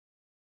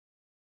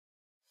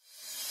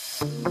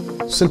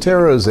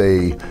Sentara is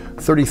a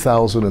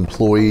 30,000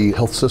 employee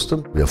health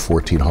system. We have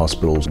 14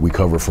 hospitals. We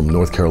cover from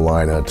North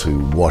Carolina to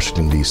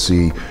Washington,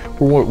 D.C.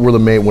 We're one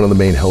of the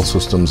main health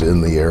systems in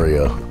the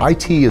area.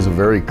 IT is a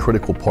very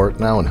critical part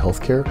now in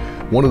healthcare.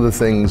 One of the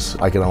things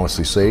I can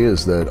honestly say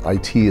is that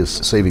IT is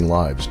saving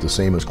lives, the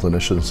same as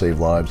clinicians save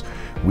lives.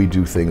 We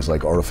do things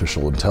like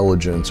artificial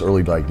intelligence,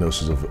 early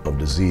diagnosis of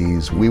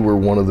disease. We were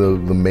one of the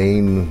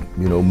main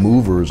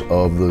movers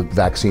of the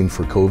vaccine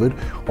for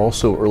COVID.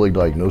 Also early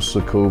diagnosis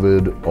of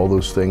COVID, all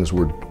those things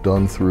were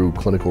done through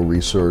clinical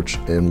research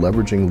and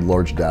leveraging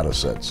large data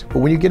sets. But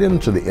when you get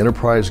into the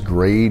enterprise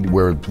grade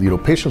where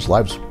patients'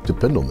 lives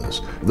depend on this,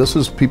 this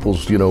is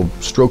people's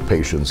stroke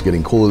patients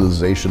getting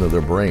coolization of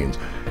their brains.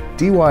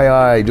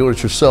 DIY, do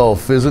it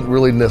yourself, isn't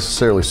really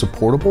necessarily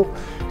supportable.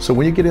 So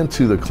when you get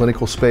into the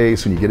clinical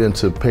space and you get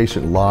into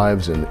patient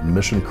lives and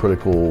mission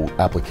critical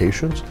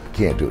applications, you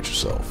can't do it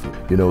yourself.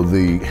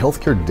 The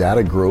healthcare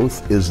data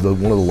growth is one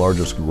of the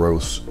largest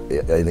growths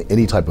in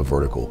any type of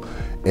vertical.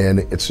 And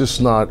it's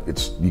just not,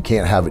 you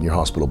can't have it in your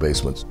hospital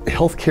basements.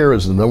 Healthcare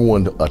is the number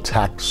one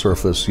attacked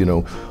surface. A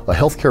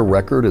healthcare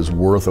record is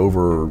worth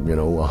over,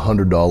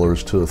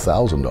 $100 to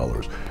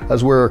 $1,000.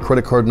 That's where a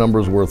credit card number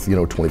is worth,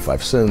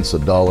 25 cents,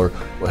 $1.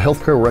 A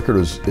healthcare record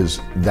is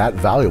that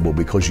valuable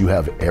because you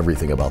have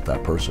everything about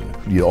that person.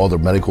 All their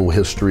medical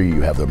history,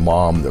 you have their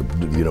mom,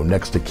 their,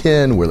 next to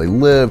kin, where they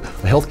live.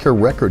 A healthcare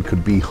record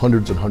could be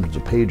hundreds and hundreds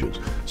of pages.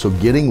 So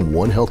getting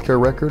one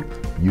healthcare record,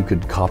 you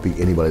could copy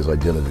anybody's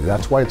identity.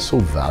 That's why it's so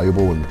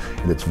valuable and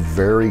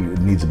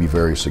it needs to be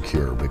very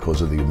secure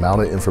because of the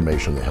amount of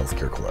information that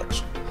healthcare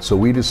collects. So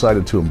we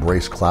decided to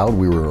embrace cloud.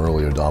 We were an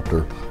early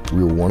adopter.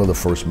 We were one of the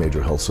first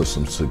major health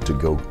systems to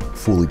go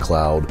fully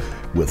cloud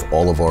with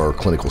all of our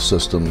clinical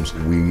systems.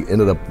 We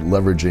ended up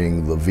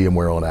leveraging the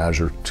VMware on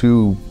Azure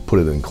to put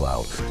it in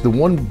cloud. The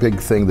one big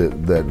thing that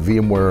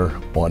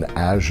VMware on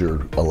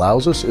Azure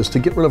allows us is to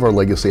get rid of our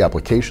legacy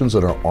applications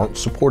that aren't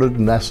supported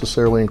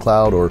necessarily in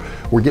cloud, or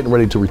we're getting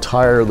ready to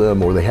retire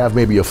them, or they have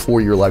maybe a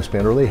 4-year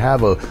lifespan, or they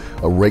have a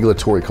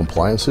regulatory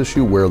compliance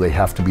issue where they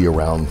have to be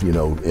around,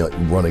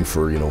 running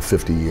for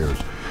 50 years.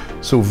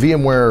 So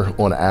VMware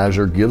on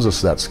Azure gives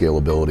us that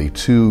scalability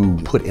to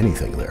put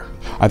anything there.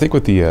 I think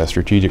with the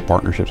strategic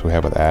partnerships we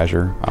have with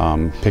Azure,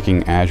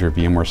 picking Azure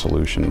VMware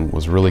solution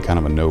was really kind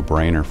of a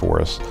no-brainer for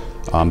us.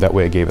 That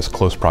way it gave us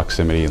close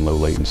proximity and low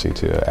latency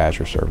to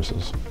Azure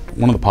services.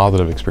 One of the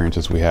positive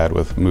experiences we had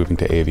with moving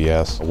to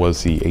AVS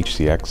was the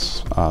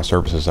HCX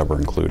services that were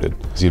included.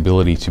 The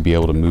ability to be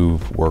able to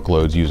move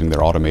workloads using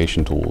their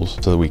automation tools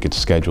so that we could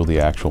schedule the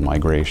actual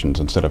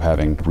migrations instead of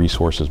having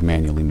resources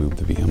manually move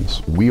the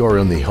VMs. We are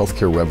in the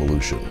healthcare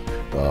revolution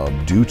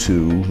due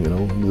to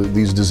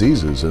these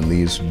diseases and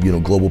these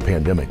global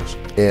pandemics.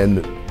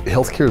 And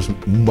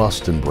healthcare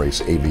must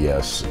embrace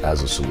AVS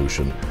as a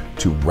solution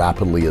to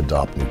rapidly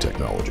adopt new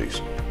technologies.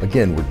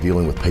 Again, we're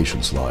dealing with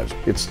patients' lives.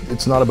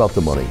 It's not about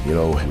the money,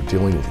 we're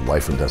dealing with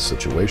life and death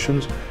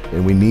situations,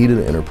 and we need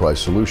an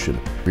enterprise solution.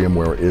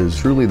 VMware is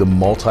truly the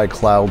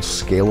multi-cloud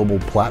scalable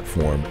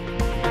platform.